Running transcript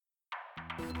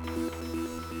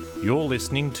You're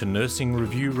listening to Nursing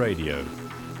Review Radio.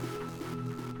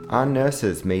 Are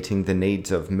nurses meeting the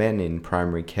needs of men in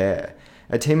primary care?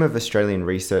 A team of Australian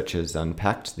researchers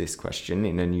unpacked this question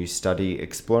in a new study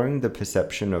exploring the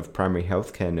perception of primary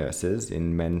healthcare nurses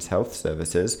in men's health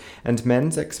services and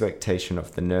men's expectation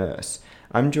of the nurse.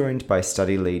 I'm joined by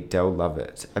study lead Del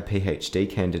Lovett, a PhD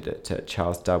candidate at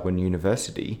Charles Darwin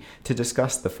University, to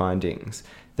discuss the findings.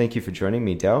 Thank you for joining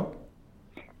me, Del.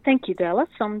 Thank you, Dallas.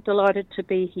 I'm delighted to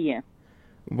be here.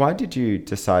 Why did you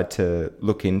decide to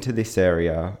look into this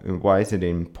area? Why is it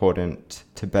important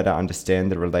to better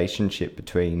understand the relationship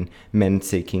between men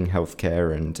seeking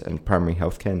healthcare and primary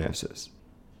healthcare nurses?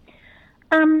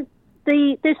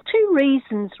 There's two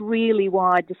reasons really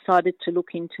why I decided to look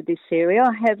into this area.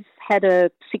 I have had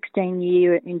a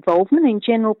 16-year involvement in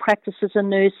general practice as a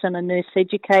nurse and a nurse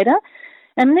educator,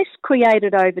 and this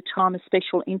created over time a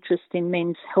special interest in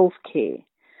men's healthcare.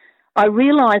 I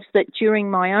realised that during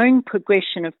my own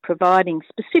progression of providing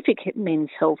specific men's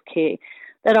health care,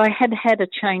 that I had had a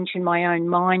change in my own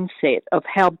mindset of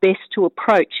how best to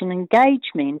approach and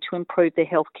engage men to improve their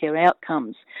healthcare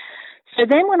outcomes. So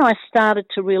then when I started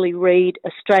to really read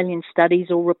Australian studies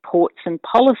or reports and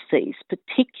policies,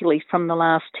 particularly from the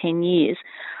last 10 years,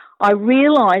 I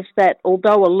realised that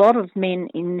although a lot of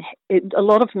men's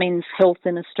health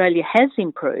in Australia has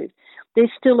improved, there's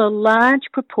still a large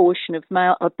proportion of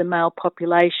the male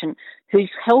population whose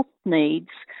health needs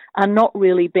are not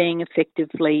really being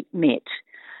effectively met.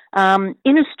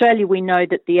 In Australia, we know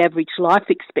that the average life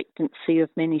expectancy of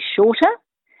men is shorter.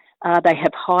 They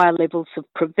have higher levels of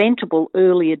preventable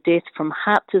earlier death from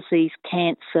heart disease,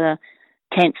 cancer,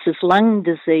 cancers, lung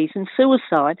disease and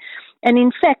suicide. And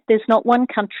in fact, there's not one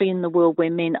country in the world where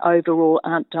men overall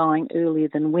aren't dying earlier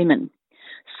than women.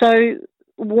 So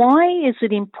why is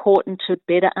it important to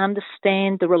better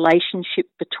understand the relationship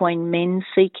between men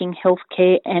seeking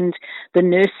healthcare and the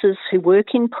nurses who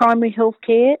work in primary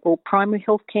healthcare, or primary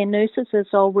healthcare nurses as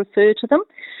I'll refer to them?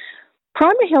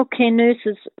 Primary healthcare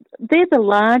nurses, they're the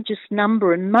largest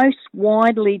number and most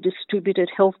widely distributed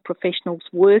health professionals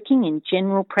working in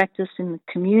general practice in the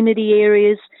community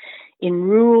areas, in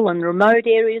rural and remote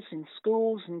areas, in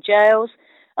schools and jails.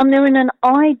 And they're in an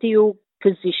ideal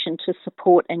position to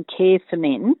support and care for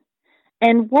men.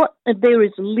 And there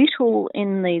is little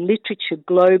in the literature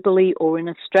globally or in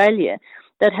Australia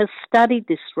that has studied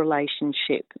this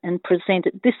relationship and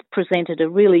presented a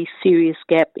really serious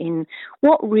gap in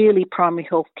what really primary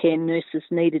health care nurses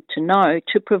needed to know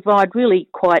to provide really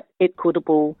quite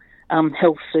equitable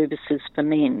health services for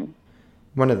men.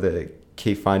 One of the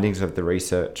key findings of the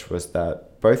research was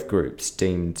that both groups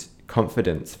deemed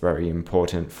confidence very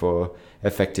important for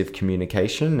effective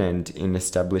communication and in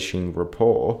establishing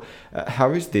rapport.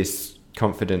 How is this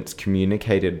confidence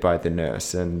communicated by the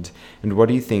nurse, and what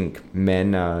do you think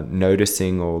men are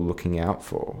noticing or looking out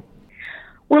for?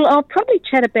 Well, I'll probably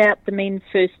chat about the men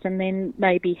first and then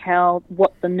maybe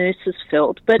what the nurses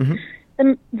felt. But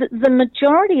the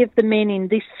majority of the men in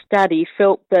this study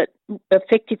felt that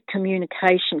effective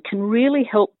communication can really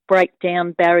help break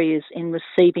down barriers in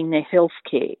receiving their health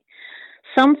care.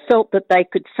 Some felt that they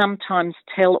could sometimes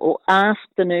tell or ask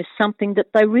the nurse something that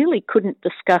they really couldn't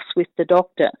discuss with the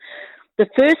doctor. The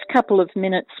first couple of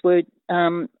minutes were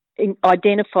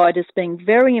identified as being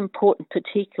very important,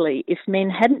 particularly if men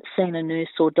hadn't seen a nurse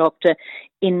or doctor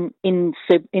in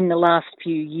the last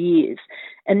few years.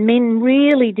 And men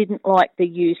really didn't like the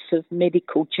use of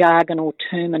medical jargon or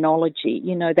terminology.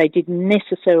 You know, they didn't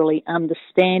necessarily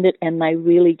understand it and they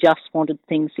really just wanted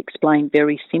things explained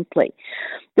very simply.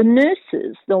 The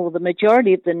nurses, or the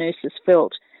majority of the nurses,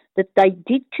 felt that they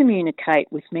did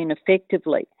communicate with men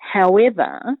effectively.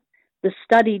 However, the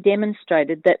study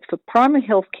demonstrated that for primary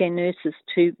healthcare nurses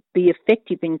to be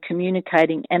effective in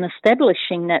communicating and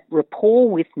establishing that rapport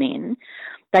with men,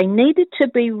 they needed to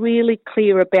be really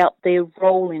clear about their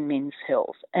role in men's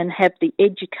health and have the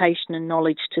education and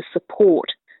knowledge to support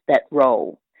that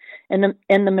role. And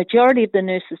the majority of the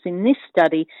nurses in this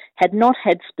study had not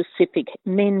had specific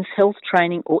men's health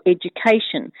training or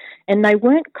education, and they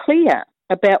weren't clear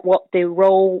about what their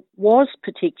role was,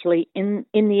 particularly in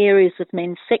the areas of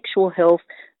men's sexual health,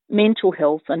 mental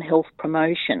health and health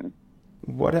promotion.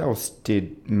 What else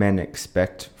did men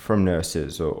expect from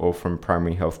nurses or from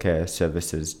primary healthcare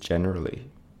services generally?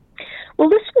 Well,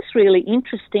 this was really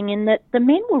interesting in that the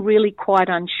men were really quite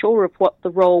unsure of what the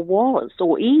role was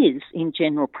or is in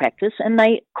general practice, and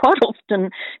they quite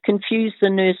often confused the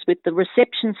nurse with the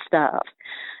reception staff.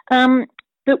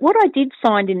 But what I did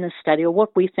find in the study, or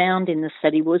what we found in the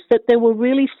study, was that there were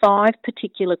really 5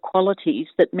 particular qualities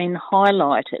that men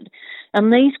highlighted.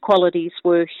 And these qualities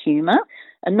were humour,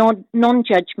 a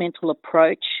non-judgmental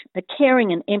approach, a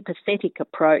caring and empathetic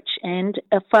approach, and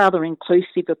a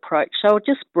father-inclusive approach. So I'll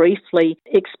just briefly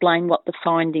explain what the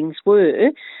findings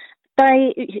were.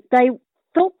 They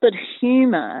felt that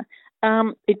humour,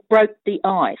 it broke the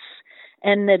ice,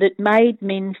 and that it made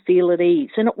men feel at ease.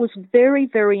 And it was very,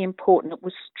 very important. It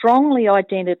was strongly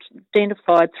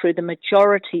identified through the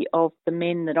majority of the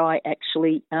men that I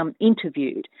actually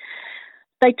interviewed.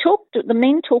 The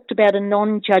men talked about a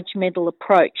non-judgmental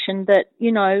approach, and that,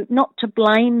 not to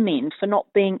blame men for not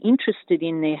being interested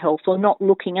in their health or not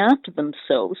looking after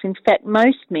themselves. In fact,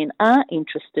 most men are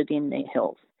interested in their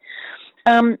health.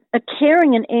 A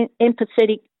caring and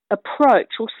empathetic approach.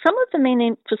 Well, some of the men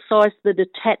emphasised the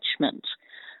detachment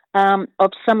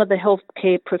of some of the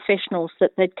healthcare professionals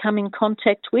that they'd come in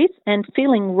contact with, and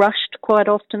feeling rushed quite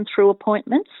often through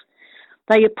appointments.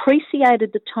 They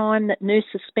appreciated the time that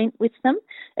nurses spent with them,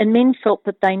 and men felt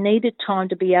that they needed time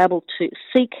to be able to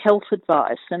seek health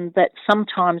advice, and that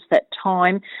sometimes that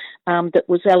time that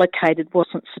was allocated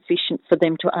wasn't sufficient for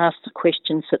them to ask the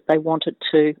questions that they wanted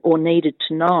to or needed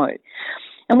to know.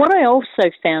 And what I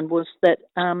also found was that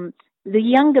the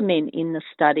younger men in the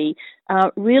study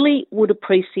really would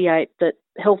appreciate that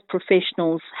health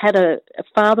professionals had a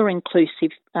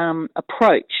father-inclusive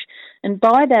approach. And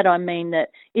by that I mean that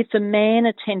if a man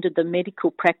attended the medical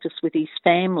practice with his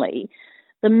family,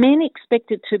 the men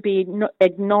expected to be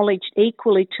acknowledged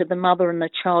equally to the mother and the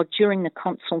child during the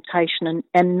consultation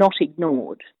and not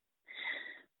ignored.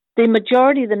 The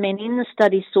majority of the men in the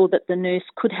study saw that the nurse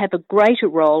could have a greater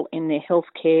role in their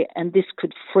healthcare, and this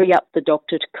could free up the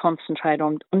doctor to concentrate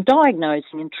on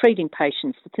diagnosing and treating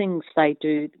patients, the things they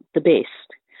do the best.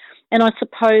 And I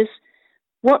suppose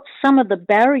what some of the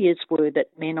barriers were that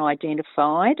men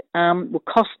identified were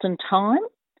cost and time.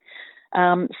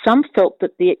 Some felt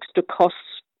that the extra costs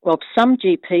of some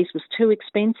GPs was too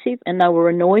expensive, and they were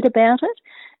annoyed about it.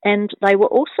 And they were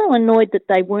also annoyed that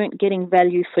they weren't getting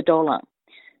value for dollar.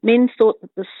 Men thought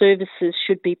that the services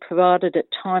should be provided at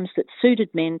times that suited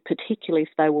men, particularly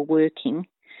if they were working.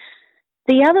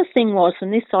 The other thing was,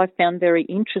 and this I found very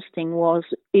interesting,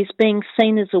 is being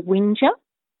seen as a whinger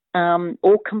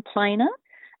or complainer,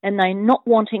 and they not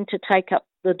wanting to take up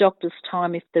the doctor's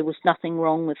time if there was nothing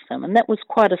wrong with them. And that was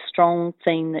quite a strong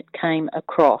theme that came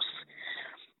across.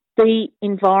 The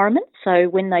environment, so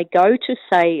when they go to,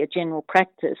 say, a general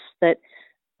practice, that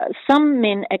some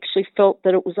men actually felt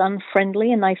that it was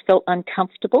unfriendly and they felt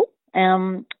uncomfortable,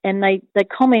 and they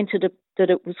commented that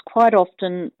it was quite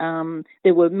often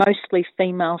there were mostly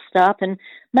female staff and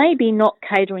maybe not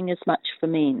catering as much for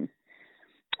men.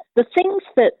 The things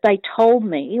that they told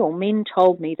me, or men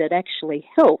told me, that actually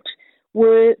helped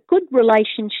were good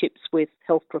relationships with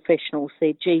health professionals,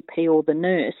 their GP or the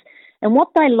nurse. And what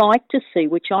they like to see,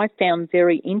 which I found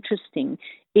very interesting,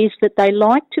 is that they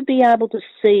like to be able to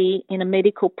see in a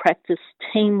medical practice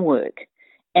teamwork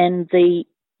and the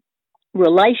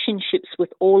relationships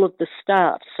with all of the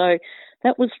staff. So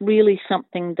that was really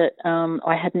something that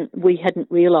we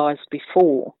hadn't realised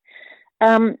before.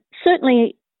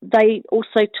 Certainly, they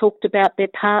also talked about their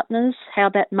partners, how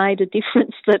that made a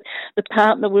difference, that the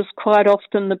partner was quite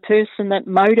often the person that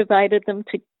motivated them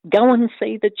to go and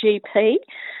see the GP.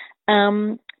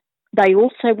 They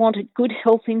also wanted good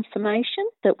health information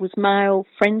that was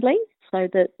male-friendly, so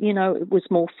that, it was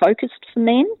more focused for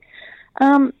men.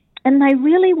 And they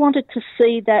really wanted to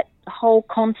see that whole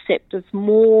concept of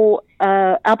more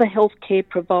other healthcare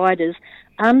providers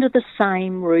under the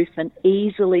same roof and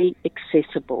easily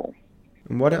accessible.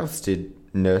 What else did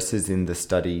nurses in the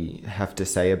study have to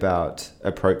say about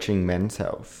approaching men's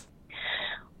health?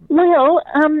 Well,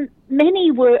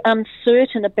 many were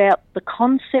uncertain about the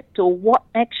concept or what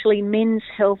actually men's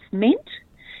health meant,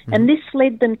 and this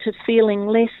led them to feeling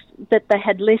that they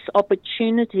had less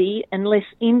opportunity and less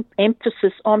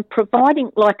emphasis on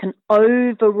providing like an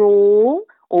overall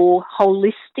or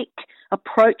holistic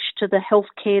approach to the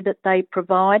healthcare that they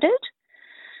provided.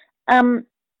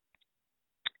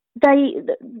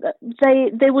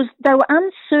 They were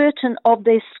uncertain of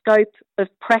their scope of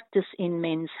practice in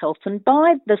men's health. And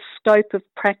by the scope of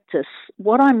practice,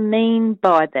 what I mean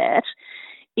by that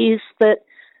is that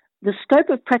the scope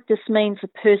of practice means a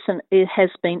person has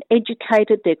been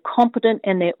educated, they're competent,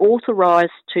 and they're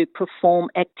authorised to perform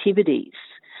activities.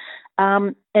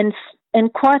 And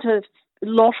quite a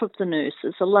lot of the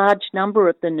nurses, a large number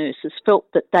of the nurses, felt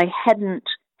that they hadn't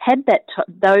had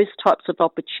those types of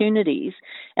opportunities,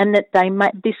 and that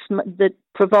that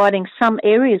providing some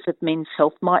areas of men's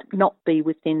health might not be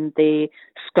within their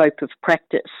scope of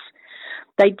practice.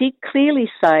 They did clearly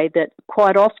say that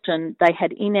quite often they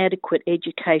had inadequate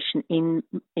education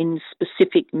in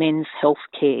specific men's health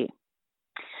care.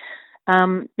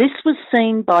 This was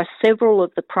seen by several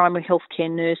of the primary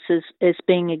healthcare nurses as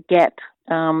being a gap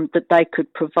that they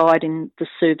could provide in the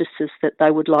services that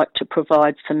they would like to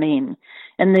provide for men.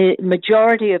 And the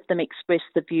majority of them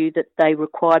expressed the view that they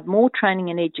required more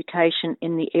training and education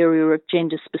in the area of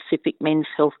gender-specific men's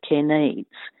healthcare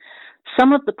needs.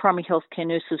 Some of the primary healthcare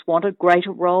nurses want a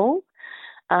greater role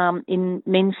in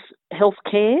men's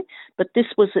healthcare, but this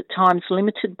was at times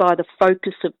limited by the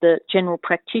focus of the general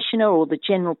practitioner or the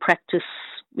general practice,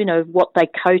 what they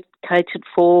catered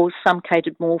for. Some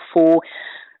catered more for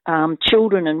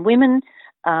children and women,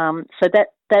 so that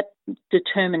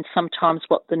determined sometimes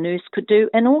what the nurse could do.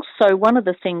 And also one of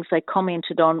the things they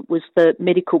commented on was the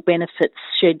medical benefits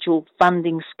schedule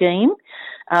funding scheme,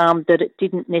 that it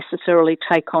didn't necessarily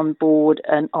take on board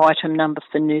an item number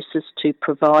for nurses to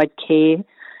provide care.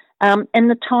 And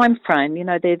the time frame,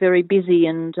 they're very busy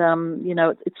and,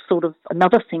 it's sort of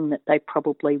another thing that they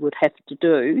probably would have to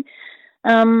do.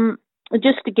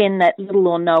 Just again, that little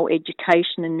or no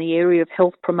education in the area of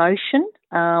health promotion,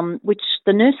 which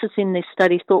the nurses in this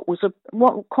study thought was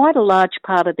quite a large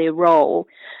part of their role.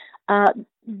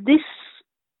 This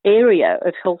area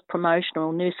of health promotion,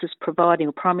 or nurses providing,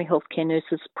 or primary healthcare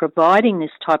nurses providing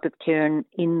this type of care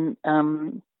in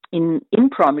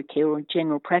primary care or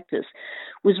general practice,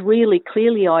 was really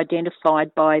clearly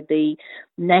identified by the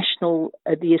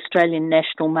Australian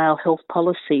National Male Health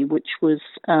Policy, which was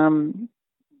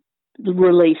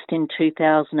released in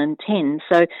 2010.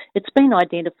 So it's been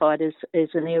identified as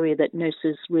an area that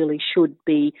nurses really should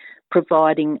be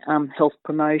providing health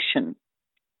promotion.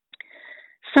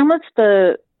 Some of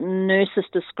the nurses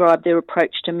described their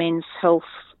approach to men's health,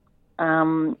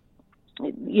 that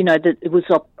it was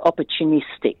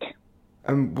opportunistic.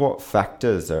 And what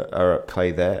factors are at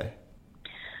play there?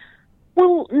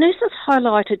 Well, nurses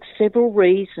highlighted several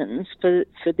reasons for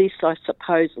this, I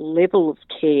suppose, level of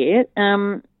care.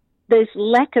 There's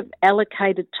lack of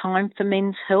allocated time for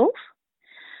men's health,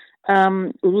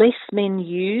 less men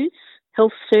use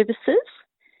health services,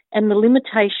 and the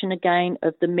limitation, again,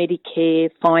 of the Medicare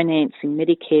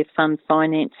fund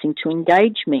financing to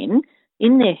engage men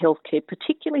in their healthcare,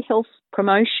 particularly health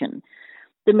promotion.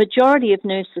 The majority of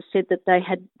nurses said that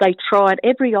they tried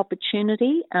every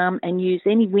opportunity and used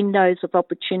any windows of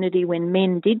opportunity when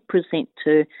men did present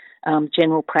to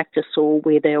general practice or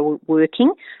where they were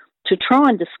working to try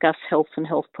and discuss health and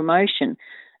health promotion.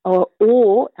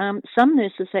 Or some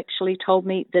nurses actually told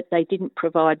me that they didn't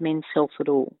provide men's health at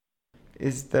all.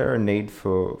 Is there a need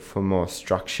for more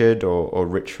structured or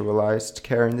ritualised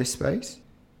care in this space?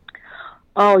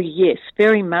 Oh, yes,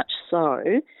 very much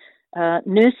so.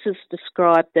 Nurses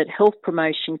described that health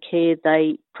promotion care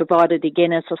they provided,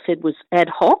 again, as I said, was ad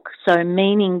hoc, so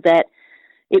meaning that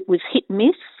it was hit and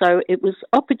miss, so it was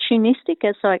opportunistic,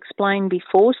 as I explained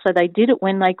before, so they did it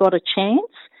when they got a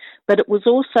chance, but it was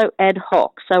also ad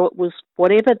hoc, so it was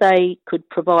whatever they could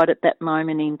provide at that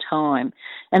moment in time,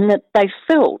 and that they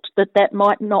felt that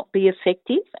might not be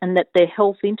effective and that their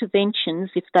health interventions,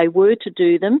 if they were to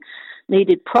do them,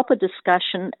 needed proper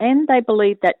discussion, and they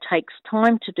believe that takes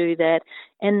time to do that,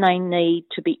 and they need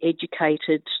to be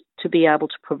educated to be able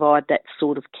to provide that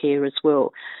sort of care as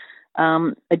well.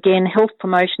 Again, health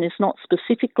promotion is not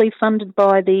specifically funded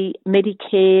by the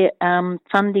Medicare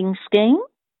funding scheme.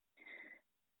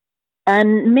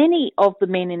 And many of the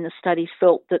men in the study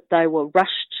felt that they were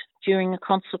rushed during a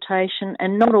consultation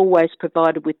and not always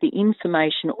provided with the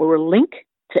information or a link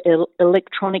to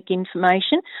electronic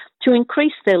information to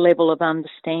increase their level of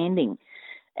understanding.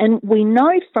 And we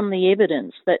know from the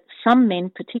evidence that some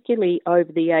men, particularly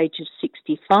over the age of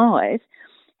 65,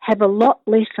 have a lot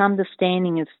less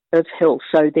understanding of health,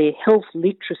 so their health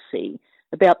literacy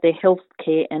about their health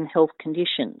care and health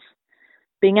conditions.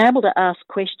 Being able to ask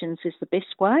questions is the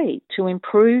best way to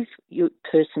improve your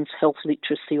person's health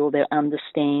literacy or their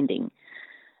understanding.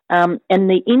 And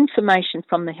the information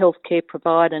from the healthcare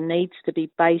provider needs to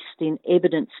be based in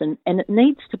evidence and it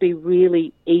needs to be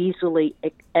really easily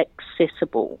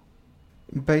accessible.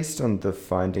 Based on the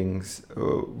findings,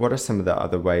 what are some of the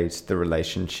other ways the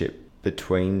relationship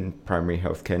between primary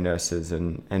healthcare nurses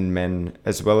and men,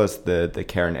 as well as the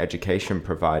care and education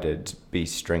provided, be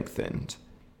strengthened?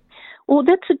 Well,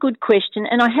 that's a good question.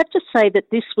 And I have to say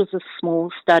that this was a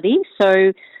small study,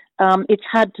 so it's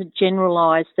hard to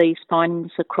generalise these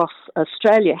findings across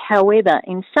Australia. However,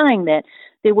 in saying that,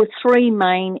 there were three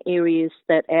main areas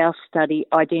that our study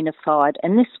identified,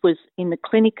 and this was in the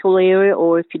clinical area,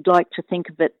 or if you'd like to think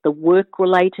of it, the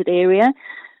work-related area.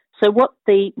 So what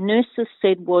the nurses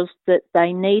said was that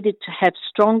they needed to have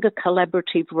stronger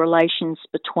collaborative relations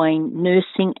between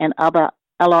nursing and other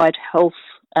allied health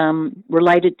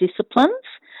related disciplines.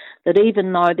 that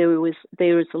even though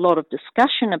there is a lot of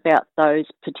discussion about those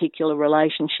particular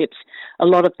relationships, a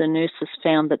lot of the nurses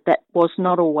found that was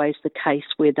not always the case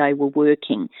where they were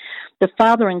working. The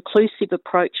father-inclusive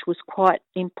approach was quite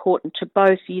important to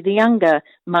both the younger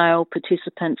male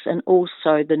participants, and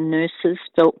also the nurses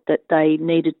felt that they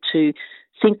needed to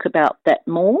think about that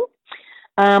more.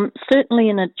 Certainly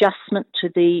an adjustment to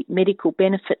the medical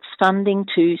benefits funding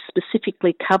to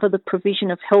specifically cover the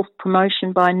provision of health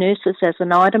promotion by nurses as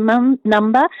an item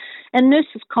number, and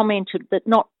nurses commented that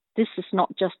this is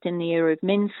not just in the area of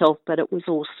men's health, but it was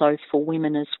also for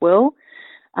women as well.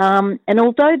 And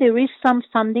although there is some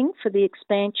funding for the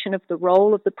expansion of the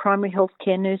role of the primary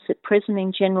healthcare nurse at present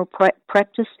in general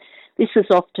practice, this is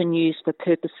often used for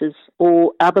purposes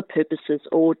or other purposes,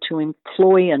 or to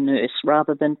employ a nurse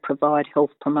rather than provide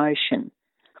health promotion.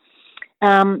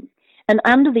 And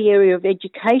under the area of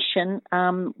education,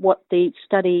 what the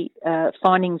study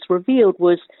findings revealed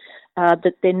was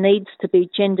that there needs to be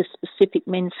gender-specific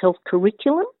men's health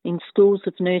curriculum in schools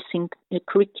of nursing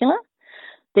curricula.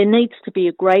 There needs to be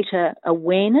a greater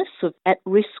awareness of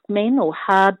at-risk men or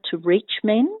hard-to-reach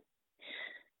men.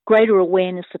 Greater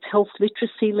awareness of health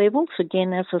literacy levels,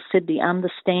 again, as I said, the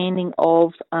understanding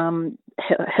of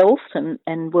health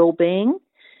and well-being,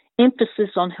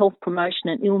 emphasis on health promotion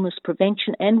and illness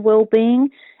prevention and well-being,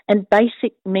 and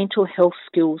basic mental health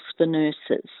skills for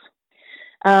nurses.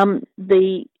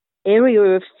 The area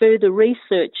of further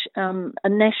research, a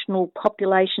national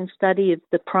population study of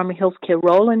the primary healthcare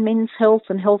role in men's health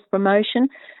and health promotion,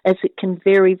 as it can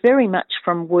vary very much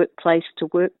from workplace to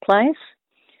workplace.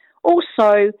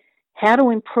 Also, how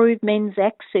to improve men's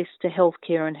access to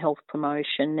healthcare and health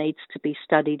promotion needs to be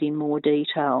studied in more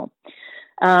detail.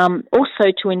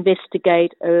 Also, to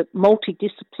investigate a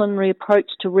multidisciplinary approach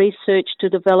to research to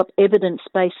develop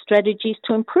evidence-based strategies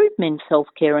to improve men's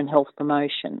healthcare and health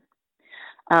promotion.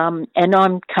 And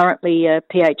I'm currently a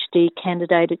PhD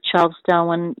candidate at Charles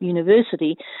Darwin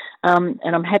University, and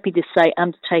I'm happy to say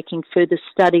undertaking further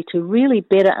study to really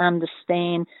better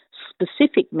understand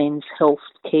specific men's health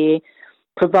care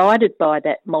provided by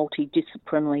that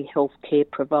multidisciplinary healthcare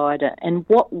provider and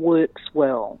what works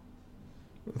well.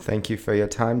 Thank you for your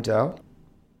time, Del.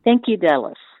 Thank you,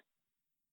 Dallas.